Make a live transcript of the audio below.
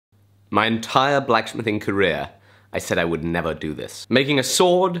My entire blacksmithing career, I said I would never do this. Making a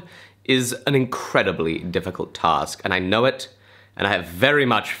sword is an incredibly difficult task, and I know it, and I have very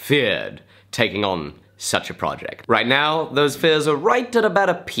much feared taking on such a project. Right now, those fears are right at about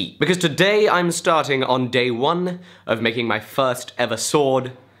a peak, because today I'm starting on day 1 of making my first ever sword,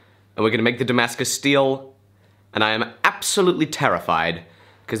 and we're gonna make the Damascus steel, and I am absolutely terrified,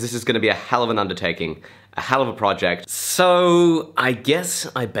 because this is gonna be a hell of an undertaking, a hell of a project. So, I guess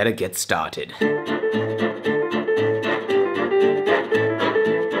I better get started.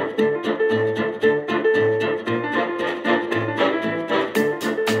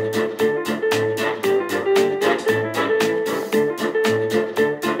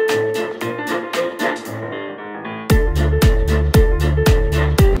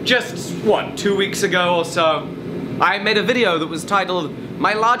 Just, what, 2 weeks ago or so, I made a video that was titled,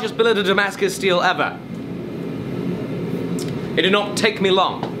 "My largest billet of Damascus steel ever." It did not take me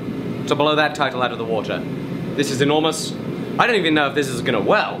long to blow that title out of the water. This is enormous. I don't even know if this is gonna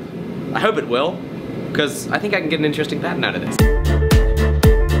weld. I hope it will, because I think I can get an interesting pattern out of this.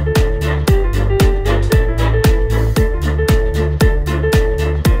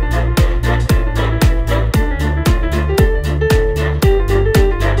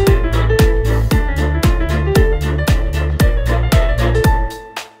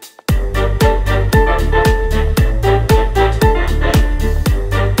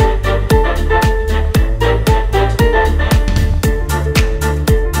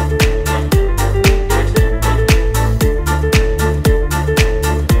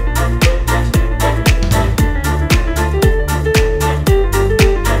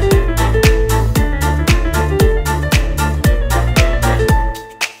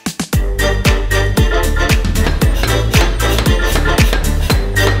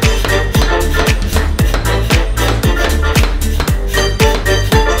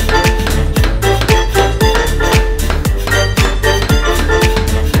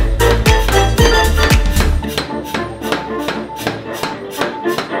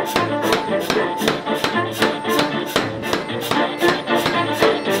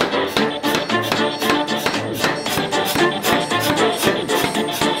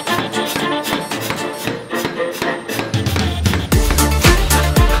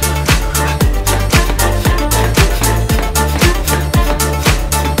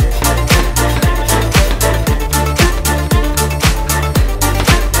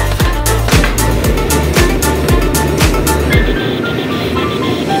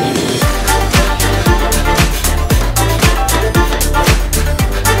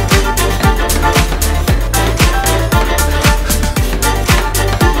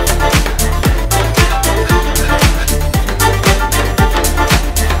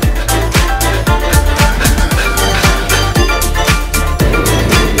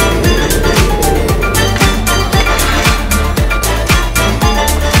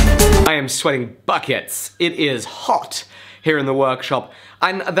 Sweating buckets. It is hot here in the workshop.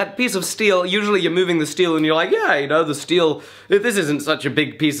 And that piece of steel, usually you're moving the steel and you're like, yeah, you know, the steel, this isn't such a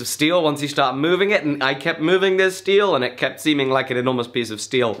big piece of steel once you start moving it, and I kept moving this steel and it kept seeming like an enormous piece of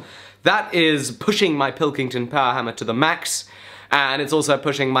steel. That is pushing my Pilkington power hammer to the max, and it's also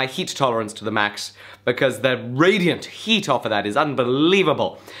pushing my heat tolerance to the max, because the radiant heat off of that is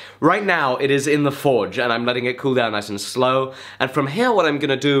unbelievable. Right now, it is in the forge, and I'm letting it cool down nice and slow. And from here, what I'm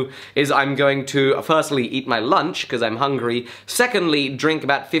gonna do is I'm going to, firstly, eat my lunch, because I'm hungry. Secondly, drink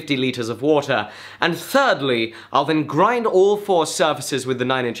about 50 liters of water. And thirdly, I'll then grind all 4 surfaces with the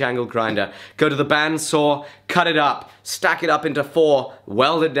 9-inch angle grinder. Go to the bandsaw, cut it up, stack it up into 4,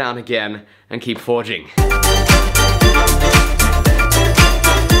 weld it down again, and keep forging.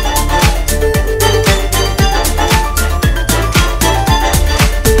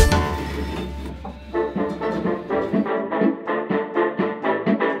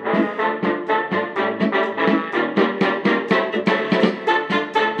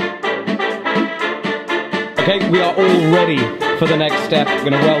 Okay, we are all ready for the next step. We're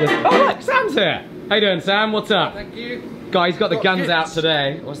gonna weld this. Oh look, Sam's here! How you doing, Sam? What's up? Thank you. Guys, got the guns gifts out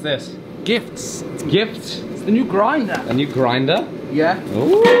today. What's this? Gifts. Gifts? It's the new grinder. A new grinder? Yeah.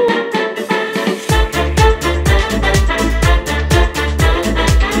 Ooh.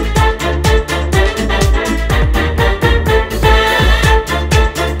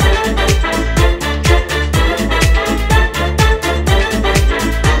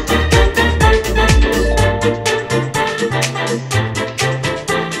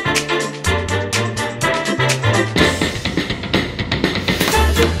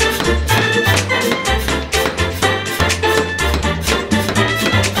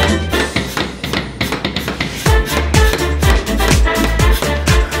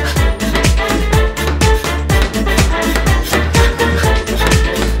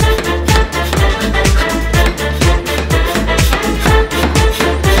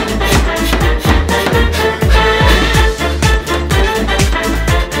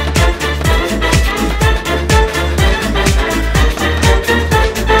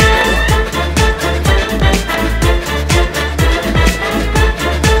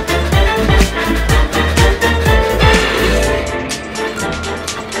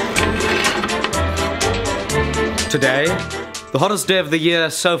 Today, the hottest day of the year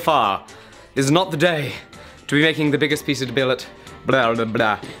so far, is not the day to be making the biggest piece of billet, blah blah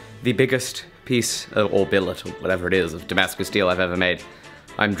blah, the biggest piece of, or billet, or whatever it is, of Damascus steel I've ever made.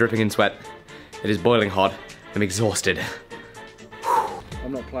 I'm dripping in sweat. It is boiling hot. I'm exhausted.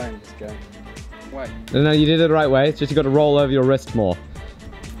 I'm not playing this game. Wait. No, you did it the right way. It's just you got to roll over your wrist more.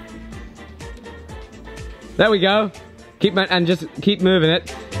 There we go. And just keep moving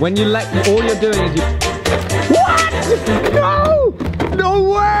it. When you let, all you're doing is you. What? No! No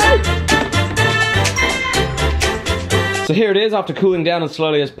way! So here it is, after cooling down as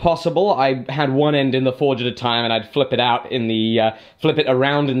slowly as possible. I had one end in the forge at a time, and I'd flip it out in the, flip it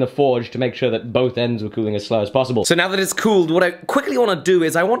around in the forge to make sure that both ends were cooling as slow as possible. So now that it's cooled, what I quickly want to do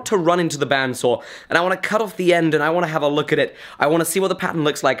is I want to run into the bandsaw, and I want to cut off the end, and I want to have a look at it. I want to see what the pattern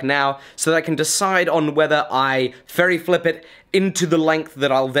looks like now, so that I can decide on whether I ferry flip it into the length that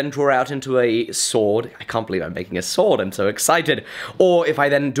I'll then draw out into a sword. I can't believe I'm making a sword, I'm so excited. Or if I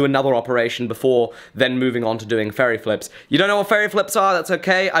then do another operation before then moving on to doing ferry flips. You don't know what ferry flips are? That's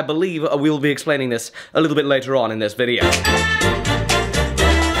okay. I believe we'll be explaining this a little bit later on in this video.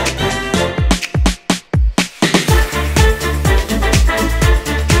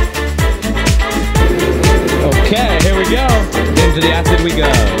 Okay, here we go. Into the acid we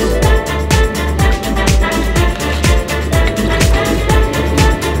go.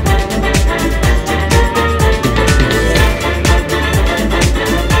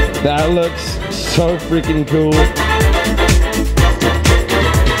 That looks so freaking cool.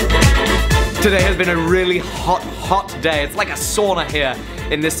 Today has been a really hot day. It's like a sauna here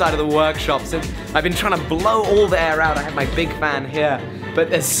in this side of the workshop. So I've been trying to blow all the air out. I have my big fan here, but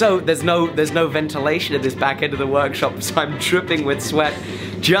there's no ventilation at this back end of the workshop, so I'm dripping with sweat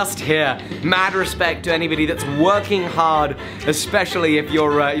just here. Mad respect to anybody that's working hard, especially if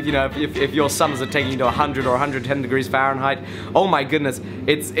you're, if your summers are taking you to 100 or 110 degrees Fahrenheit. Oh my goodness,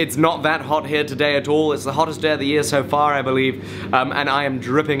 it's not that hot here today at all. It's the hottest day of the year so far, I believe, and I am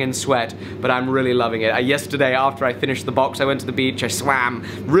dripping in sweat, but I'm really loving it. Yesterday, after I finished the box, I went to the beach, I swam,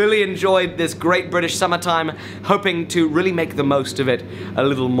 really enjoyed this great British summertime, hoping to really make the most of it a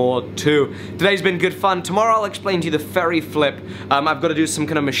little more too. Today's been good fun. Tomorrow I'll explain to you the ferry flip. I've got to do some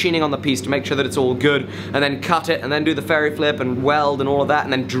kind of machining on the piece to make sure that it's all good, and then cut it, and then do the ferry flip and weld and all of that,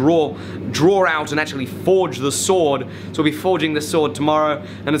 and then draw out and actually forge the sword. So we'll be forging the sword tomorrow,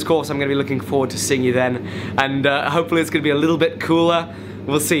 and of course I'm going to be looking forward to seeing you then, and hopefully it's going to be a little bit cooler.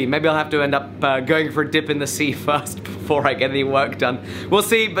 We'll see. Maybe I'll have to end up going for a dip in the sea first before I get any work done. We'll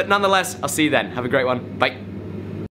see, but nonetheless, I'll see you then. Have a great one. Bye.